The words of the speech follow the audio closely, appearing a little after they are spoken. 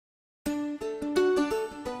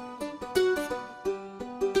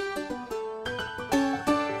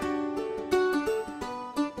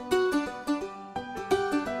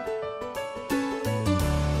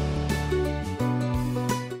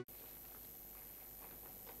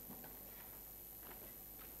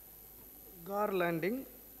garlanding.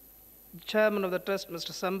 Chairman of the Trust,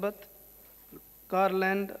 Mr. Sampath,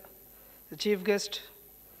 garland, the Chief Guest,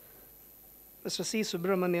 Mr. C.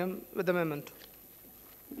 Subramaniam, with the memento.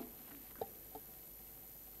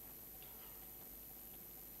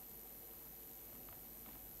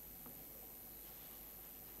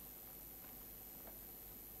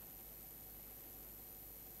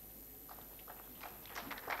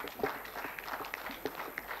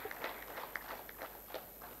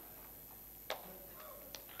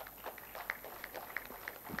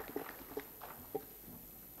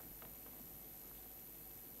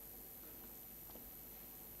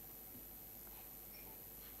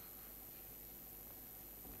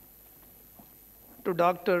 To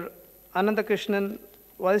Dr. Ananthakrishnan,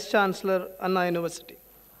 Vice Chancellor, Anna University.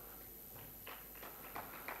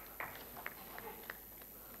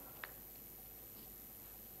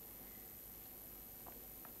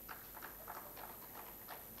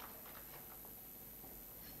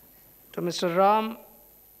 To Mr. Ram,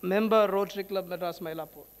 Member, Rotary Club, Madras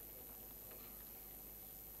Development.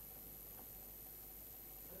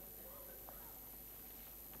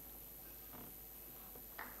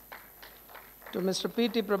 To Mr.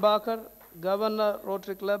 P.T. Prabhakar, Governor,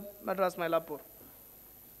 Rotary Club, Madras Mylapore.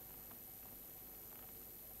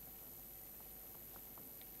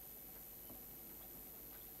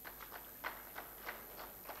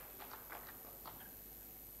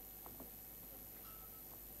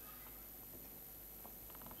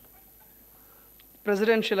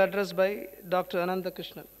 Presidential address by Dr.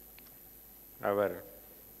 Ananthakrishnan. Our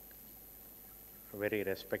very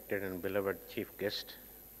respected and beloved chief guest,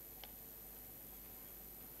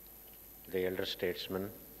 the elder statesman,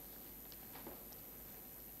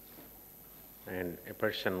 and a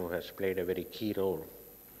person who has played a very key role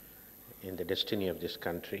in the destiny of this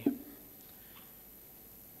country,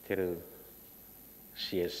 Thiru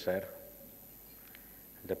C.S. Sir,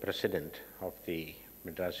 the President of the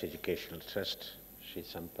Madras Educational Trust, Sri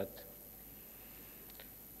Sampath,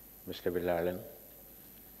 Mr. Villalan,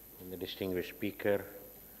 and the distinguished speaker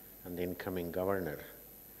and the incoming governor,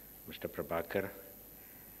 Mr. Prabhakar,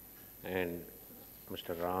 and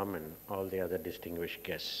Mr. Ram, and all the other distinguished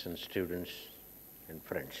guests and students and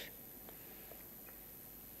friends.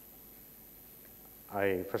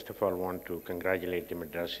 I first of all want to congratulate the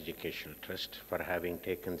Madras Educational Trust for having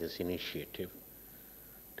taken this initiative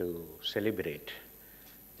to celebrate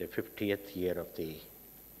the 50th year of the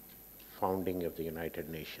founding of the United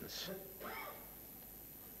Nations.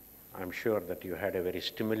 I'm sure that you had a very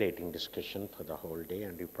stimulating discussion for the whole day,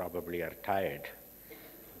 and you probably are tired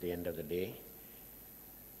at the end of the day.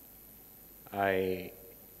 I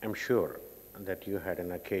am sure that you had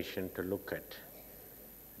an occasion to look at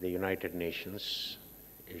the United Nations,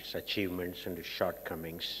 its achievements and its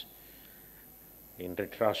shortcomings in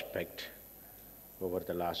retrospect over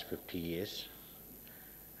the last 50 years,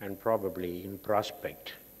 and probably in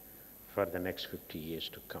prospect for the next 50 years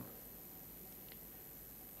to come.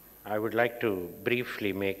 I would like to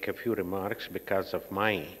briefly make a few remarks because of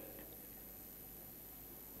my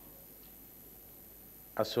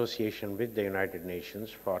association with the United Nations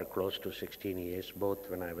for close to 16 years, both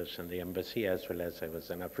when I was in the embassy as well as I was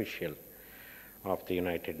an official of the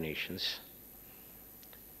United Nations,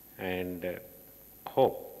 and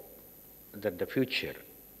hope that the future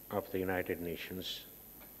of the United Nations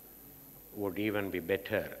would even be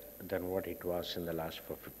better than what it was in the last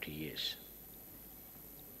 50 years.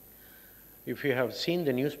 If you have seen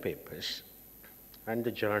the newspapers and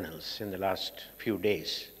the journals in the last few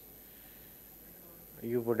days,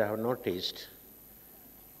 you would have noticed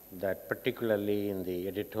that particularly in the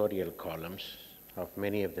editorial columns of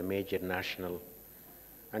many of the major national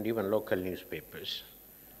and even local newspapers,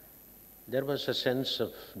 there was a sense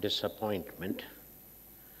of disappointment,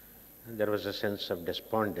 there was a sense of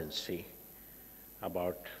despondency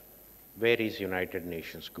about where is United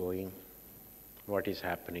Nations going, what is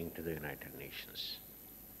happening to the United Nations.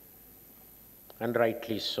 And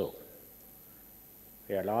rightly so.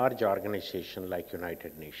 A large organization like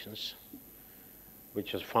United Nations,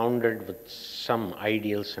 which was founded with some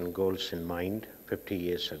ideals and goals in mind 50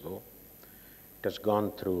 years ago, it has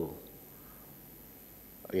gone through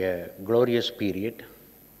a glorious period,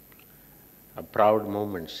 proud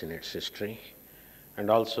moments in its history,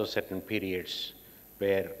 and also certain periods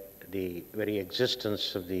where the very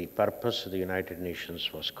existence of the purpose of the United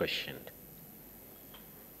Nations was questioned.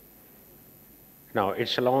 Now,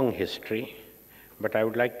 it's a long history, but I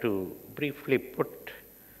would like to briefly put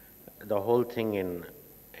the whole thing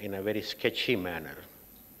in a very sketchy manner.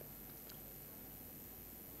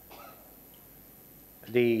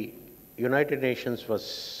 The United Nations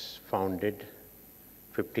was founded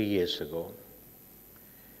 50 years ago,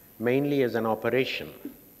 mainly as an operation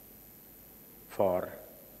for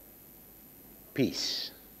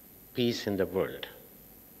peace in the world.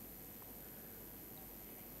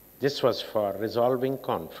 This was for resolving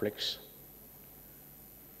conflicts,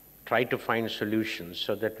 try to find solutions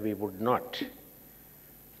so that the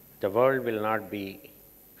world will not be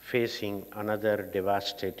facing another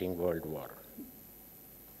devastating world war.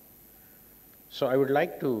 So I would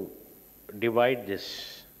like to divide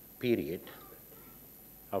this period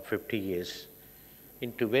of 50 years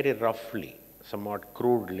into very roughly, somewhat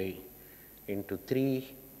crudely, into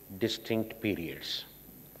three distinct periods.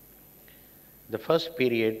 The first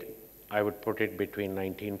period, I would put it between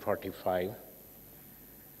 1945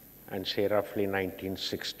 and say roughly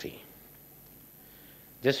 1960.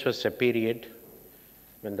 This was a period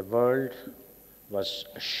when the world was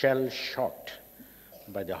shell-shocked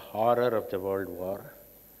by the horror of the World War.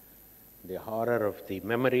 The horror of the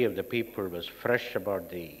memory of the people was fresh about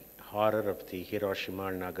the horror of the Hiroshima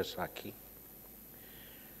and Nagasaki.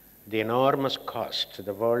 The enormous cost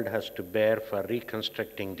the world has to bear for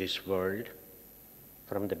reconstructing this world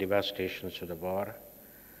from the devastations of the war,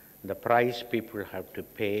 the price people have to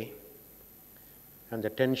pay, and the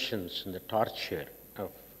tensions and the torture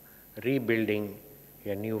of rebuilding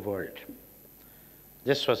a new world.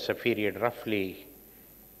 This was a period roughly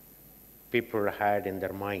people had in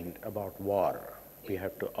their mind about war. We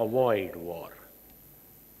have to avoid war.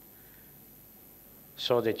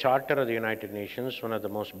 So the Charter of the United Nations, one of the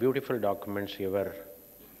most beautiful documents ever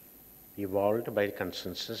evolved by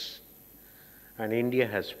consensus, and India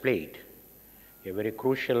has played a very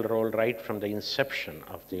crucial role right from the inception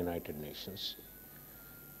of the United Nations.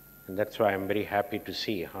 And that's why I'm very happy to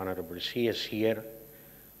see Honorable C.S. here,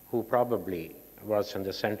 who probably was on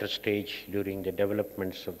the center stage during the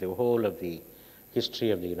developments of the whole of the history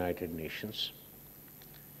of the United Nations.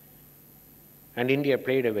 And India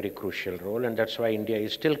played a very crucial role, and that's why India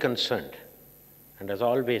is still concerned and has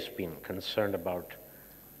always been concerned about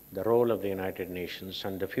the role of the United Nations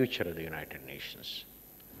and the future of the United Nations.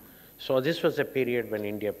 So this was a period when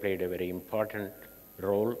India played a very important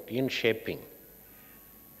role in shaping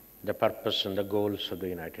the purpose and the goals of the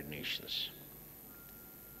United Nations.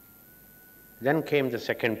 Then came the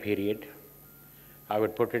second period. I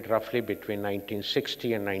would put it roughly between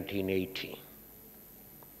 1960 and 1980.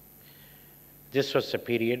 This was a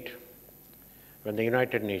period when the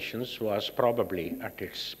United Nations was probably at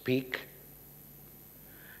its peak.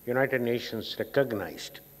 United Nations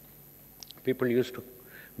recognized. People used to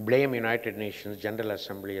blame United Nations General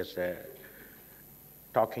Assembly as a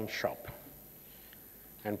talking shop.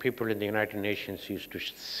 And people in the United Nations used to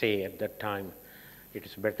say at that time, it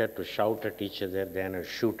is better to shout at each other than to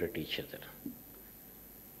shoot at each other.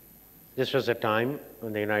 This was a time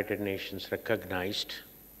when the United Nations recognized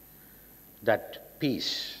that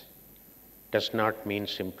peace does not mean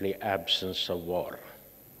simply absence of war.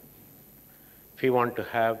 If you want to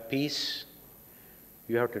have peace,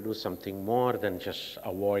 you have to do something more than just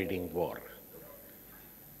avoiding war.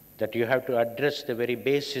 That you have to address the very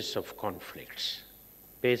basis of conflicts,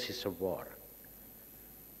 basis of war,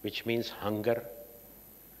 which means hunger,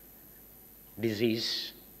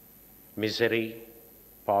 disease, misery,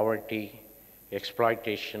 poverty,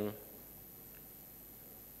 exploitation,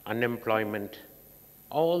 unemployment,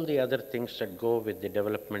 all the other things that go with the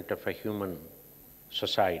development of a human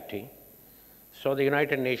society. So the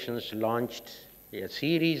United Nations launched a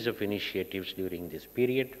series of initiatives during this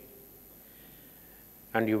period,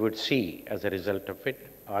 and you would see as a result of it,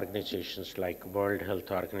 organizations like World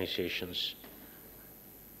Health Organizations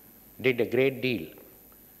did a great deal.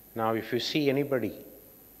 Now, if you see anybody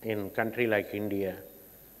in a country like India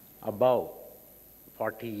above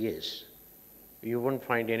 40 years, you wouldn't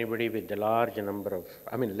find anybody with the large number of,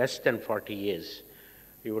 less than 40 years,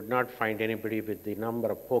 you would not find anybody with the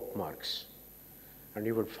number of pokemarks. And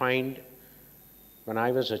you would find, when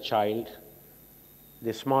I was a child,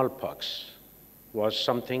 the smallpox was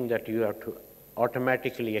something that you have to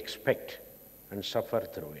automatically expect and suffer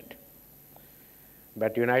through it.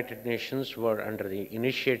 But United Nations were under the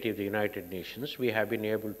initiative of the United Nations, we have been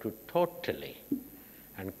able to totally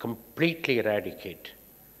and completely eradicate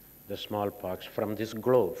the smallpox from this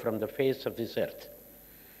globe, from the face of this earth.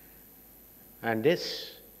 And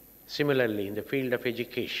this, similarly, in the field of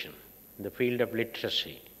education, in the field of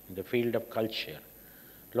literacy, in the field of culture,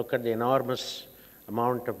 look at the enormous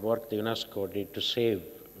amount of work the UNESCO did to save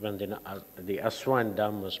when the Aswan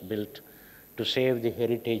Dam was built, to save the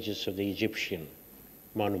heritages of the Egyptian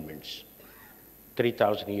monuments.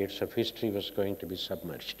 3,000 years of history was going to be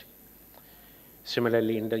submerged.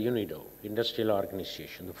 Similarly, in the UNIDO, Industrial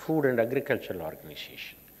Organization, the Food and Agricultural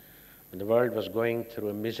Organization, when the world was going through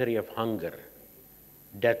a misery of hunger,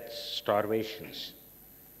 deaths, starvations,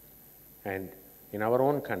 and in our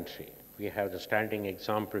own country, we have the standing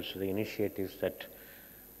examples of the initiatives that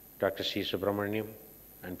Dr. C. Subramaniam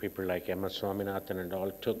and people like M.S. Swaminathan and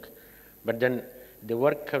all took. But then the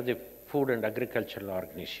work of the Food and Agricultural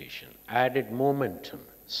Organization added momentum,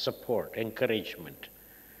 support, encouragement,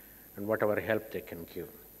 and whatever help they can give.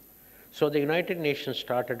 So the United Nations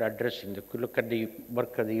started addressing, look at the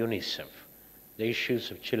work of the UNICEF, the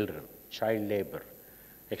issues of children, child labor,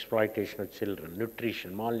 exploitation of children,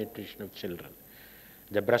 nutrition, malnutrition of children,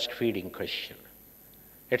 the breastfeeding question,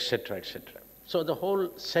 etc., etc. So the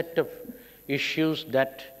whole set of issues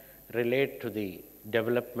that relate to the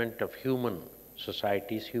development of human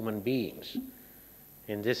societies, human beings,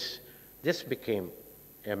 in this became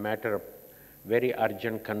a matter of very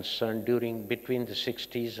urgent concern between the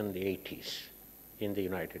 60s and the 80s in the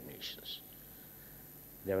United Nations.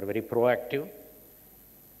 They were very proactive,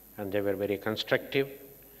 and they were very constructive,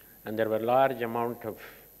 and there were a large amount of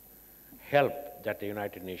help that the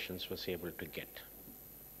United Nations was able to get.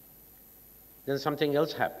 Then something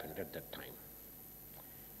else happened at that time.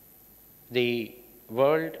 The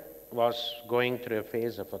world was going through a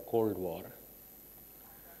phase of a Cold War,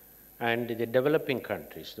 and the developing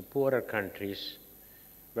countries, the poorer countries,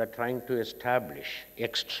 were trying to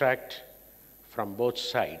extract from both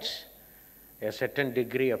sides a certain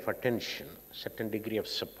degree of attention, certain degree of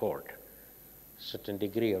support, certain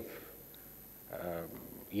degree of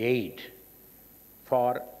aid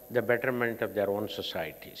for the betterment of their own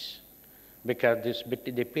societies. Because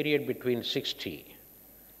the period between 60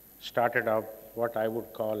 started out what I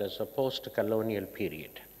would call as a post-colonial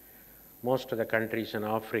period. Most of the countries in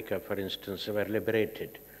Africa, for instance, were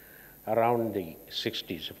liberated around the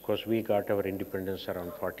 60s. Of course, we got our independence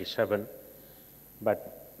around 47,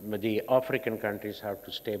 but the African countries have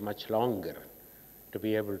to stay much longer to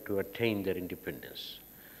be able to attain their independence.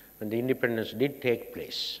 When the independence did take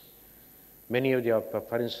place, many of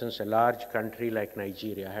for instance, a large country like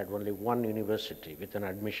Nigeria had only one university with an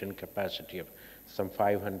admission capacity of some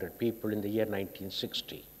 500 people in the year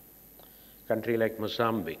 1960. A country like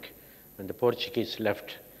Mozambique, when the Portuguese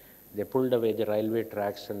left, they pulled away the railway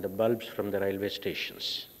tracks and the bulbs from the railway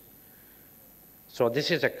stations. So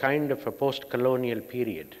this is a kind of a post-colonial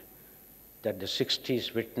period that the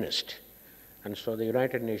 60s witnessed. And so the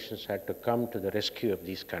United Nations had to come to the rescue of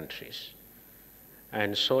these countries.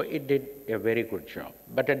 And so it did a very good job.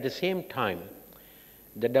 But at the same time,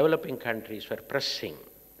 the developing countries were pressing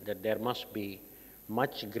that there must be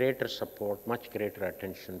much greater support, much greater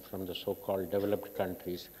attention from the so-called developed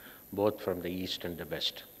countries, both from the East and the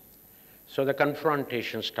West. So the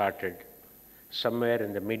confrontation started somewhere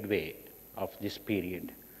in the midway of this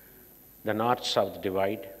period, the North-South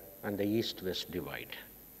divide and the East-West divide,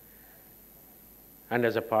 and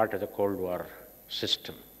as a part of the Cold War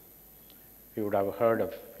system. You would have heard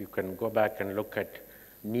of, you can go back and look at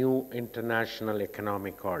New International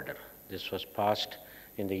Economic Order. This was passed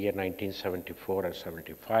in the year 1974 or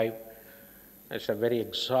 75. It's a very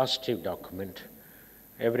exhaustive document.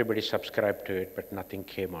 Everybody subscribed to it, but nothing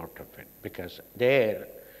came out of it, because there,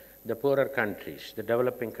 the poorer countries, the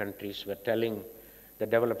developing countries were telling the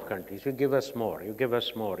developed countries, you give us more, you give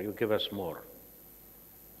us more, you give us more,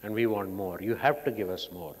 and we want more. You have to give us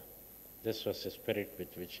more. This was the spirit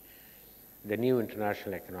with which the New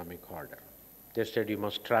International Economic Order. They said you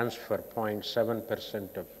must transfer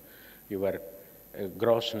 0.7% of your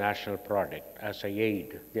gross national product as a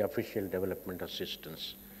aid, the official development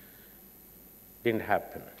assistance. Didn't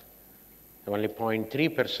happen. Only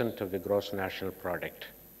 0.3% of the gross national product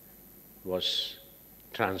was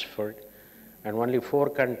transferred, and only 4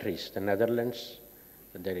 countries, the Netherlands,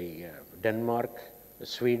 Denmark,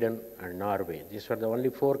 Sweden, and Norway, these were the only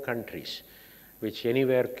 4 countries which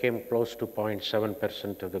anywhere came close to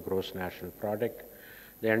 0.7% of the gross national product.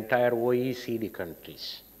 The entire OECD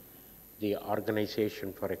countries, the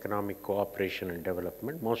Organization for Economic Cooperation and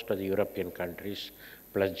Development, most of the European countries,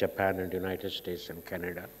 plus Japan and United States and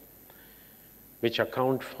Canada, which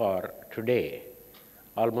account for today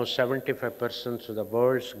almost 75% of the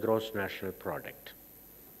world's gross national product.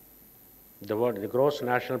 The gross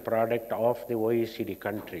national product of the OECD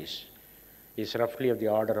countries is roughly of the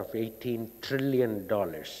order of $18 trillion,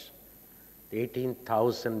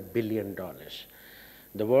 $18,000 billion.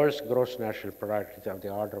 The world's gross national product is of the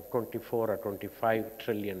order of $24 or $25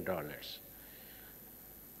 trillion.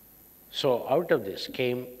 So out of this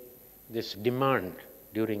came this demand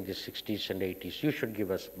during the 60s and 80s, you should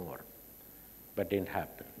give us more, but didn't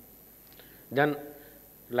happen. Then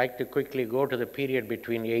like to quickly go to the period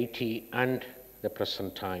between 80 and the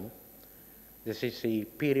present time. This is the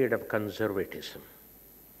period of conservatism.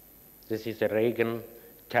 This is the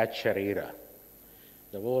Reagan-Thatcher era.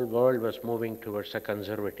 The whole world was moving towards a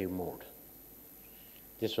conservative mode.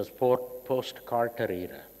 This was post-Carter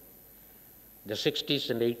era. The 60s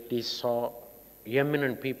and 80s saw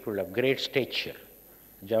eminent people of great stature,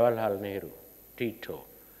 Jawaharlal Nehru, Tito,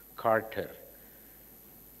 Carter,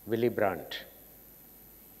 Willy Brandt.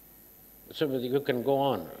 So you can go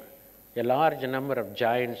on. A large number of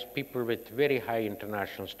giants, people with very high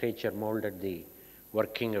international stature, molded the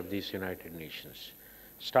working of these United Nations.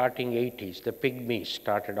 Starting 80s, the pygmies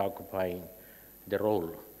started occupying the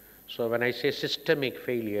role. So when I say systemic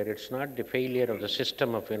failure, it's not the failure of the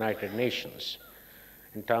system of United Nations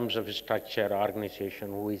in terms of structure, organization,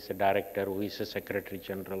 who is the director, who is the secretary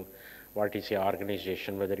general, what is the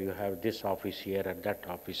organization, whether you have this office here or that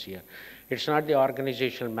office here. It's not the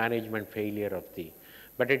organizational management failure of the,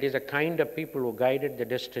 but it is a kind of people who guided the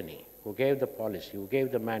destiny, who gave the policy, who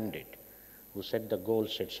gave the mandate, who set the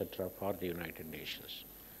goals, etc., for the United Nations.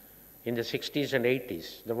 In the 60s and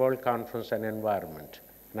 80s, the World Conference on Environment,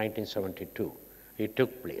 1972, it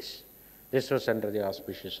took place. This was under the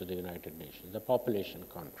auspices of the United Nations, the Population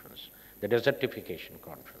Conference, the Desertification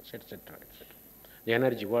Conference, etc., etc.,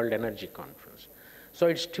 the World Energy Conference. So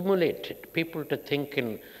it stimulated people to think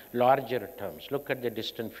in larger terms, look at the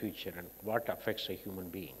distant future and what affects the human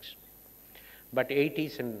beings. But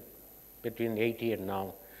 80s and between 80 and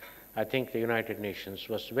now, I think the United Nations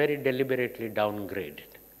was very deliberately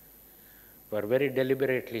downgraded, were very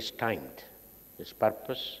deliberately stymied. Its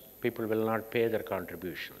purpose, people will not pay their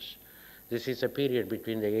contributions. This is a period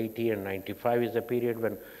between the 80 and 95 is the period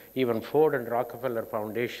when even Ford and Rockefeller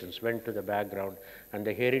foundations went to the background and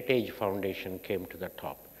the Heritage Foundation came to the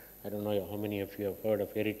top. I don't know how many of you have heard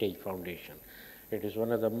of Heritage Foundation. It is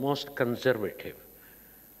one of the most conservative,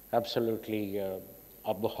 absolutely a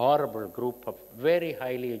horrible group of very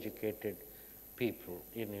highly educated people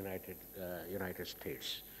in United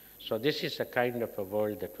States. So this is a kind of a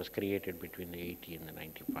world that was created between the 80 and the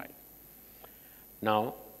 95.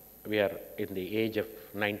 Now we are in the age of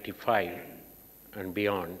 95 and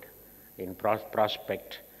beyond. In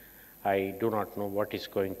prospect, I do not know what is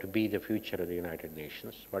going to be the future of the United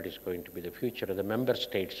Nations, what is going to be the future of the member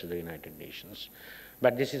states of the United Nations.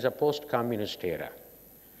 But this is a post-communist era.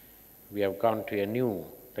 We have gone to a new,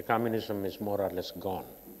 the communism is more or less gone.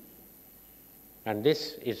 And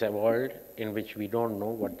this is a world in which we don't know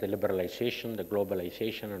what the liberalization, the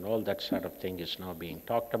globalization, and all that sort of thing is now being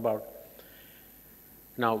talked about.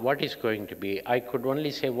 Now, what is going to be? I could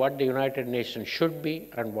only say what the United Nations should be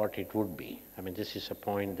and what it would be. I mean, this is a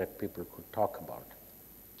point that people could talk about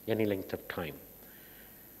any length of time.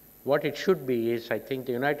 What it should be is, I think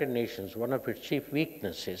the United Nations, one of its chief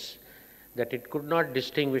weaknesses, that it could not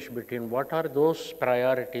distinguish between what are those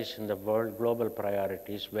priorities in the world, global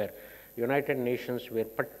priorities, where United Nations were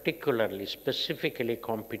particularly, specifically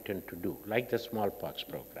competent to do, like the smallpox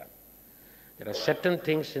program. There are certain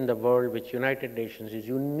things in the world which United Nations is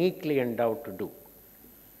uniquely endowed to do.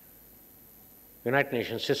 United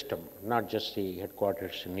Nations system, not just the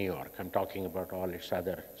headquarters in New York. I'm talking about all its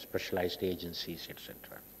other specialized agencies, etc.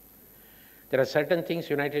 There are certain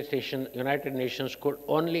things United Nations could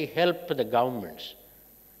only help the governments.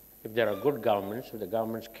 If there are good governments, if the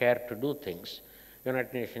governments care to do things,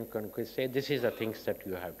 United Nations can say, this is the things that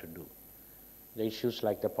you have to do. The issues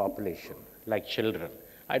like the population, like children.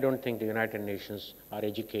 I don't think the United Nations, or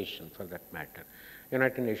education for that matter,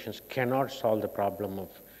 United Nations cannot solve the problem of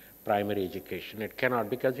primary education. It cannot,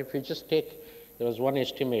 because if you just take, there was one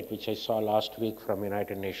estimate which I saw last week from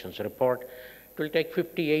United Nations report, it will take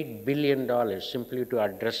 $58 billion simply to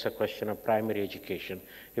address the question of primary education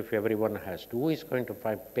if everyone has to. Who is going to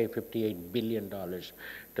pay $58 billion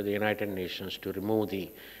to the United Nations to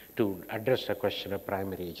address the question of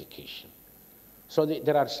primary education? So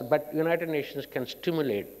but United Nations can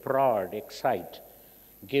stimulate, prod, excite,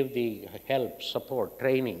 give the help, support,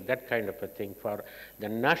 training, that kind of a thing for the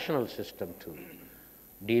national system to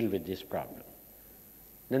deal with this problem.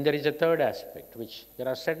 Then there is a third aspect, which there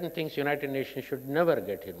are certain things United Nations should never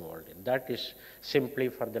get involved in. That is simply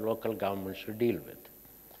for the local governments to deal with.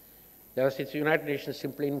 The United Nations is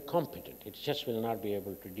simply incompetent. It just will not be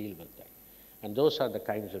able to deal with that. And those are the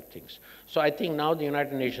kinds of things. So I think now the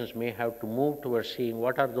United Nations may have to move towards seeing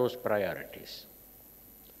what are those priorities.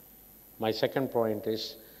 My second point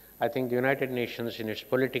is, I think the United Nations in its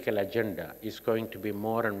political agenda is going to be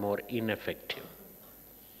more and more ineffective.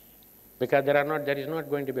 Because there is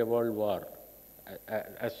not going to be a world war,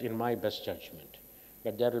 as in my best judgment.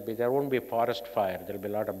 But there won't be a forest fire, there will be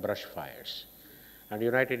a lot of brush fires. And the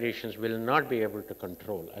United Nations will not be able to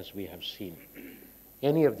control, as we have seen,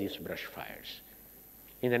 any of these brush fires.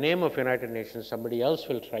 In the name of United Nations, somebody else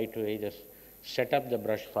will try to either set up the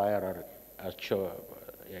brush fire or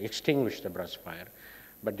extinguish the brush fire.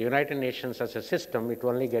 But the United Nations as a system, it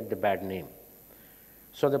will only get the bad name.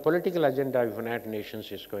 So the political agenda of the United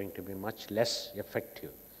Nations is going to be much less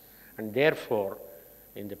effective. And therefore,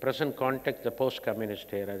 in the present context, the post-communist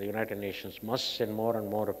era, the United Nations must send more and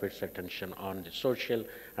more of its attention on the social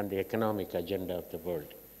and the economic agenda of the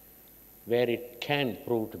world, where it can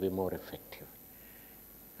prove to be more effective.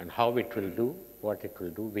 And how it will do, what it will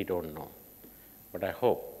do, we don't know. But I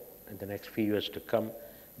hope in the next few years to come,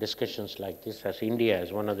 discussions like this, as India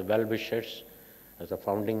as one of the well-wishers, as a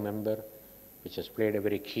founding member, which has played a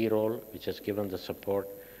very key role, which has given the support,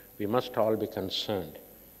 we must all be concerned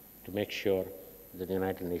to make sure that the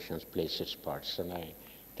United Nations plays its parts. And I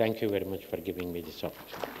thank you very much for giving me this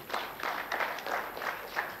opportunity.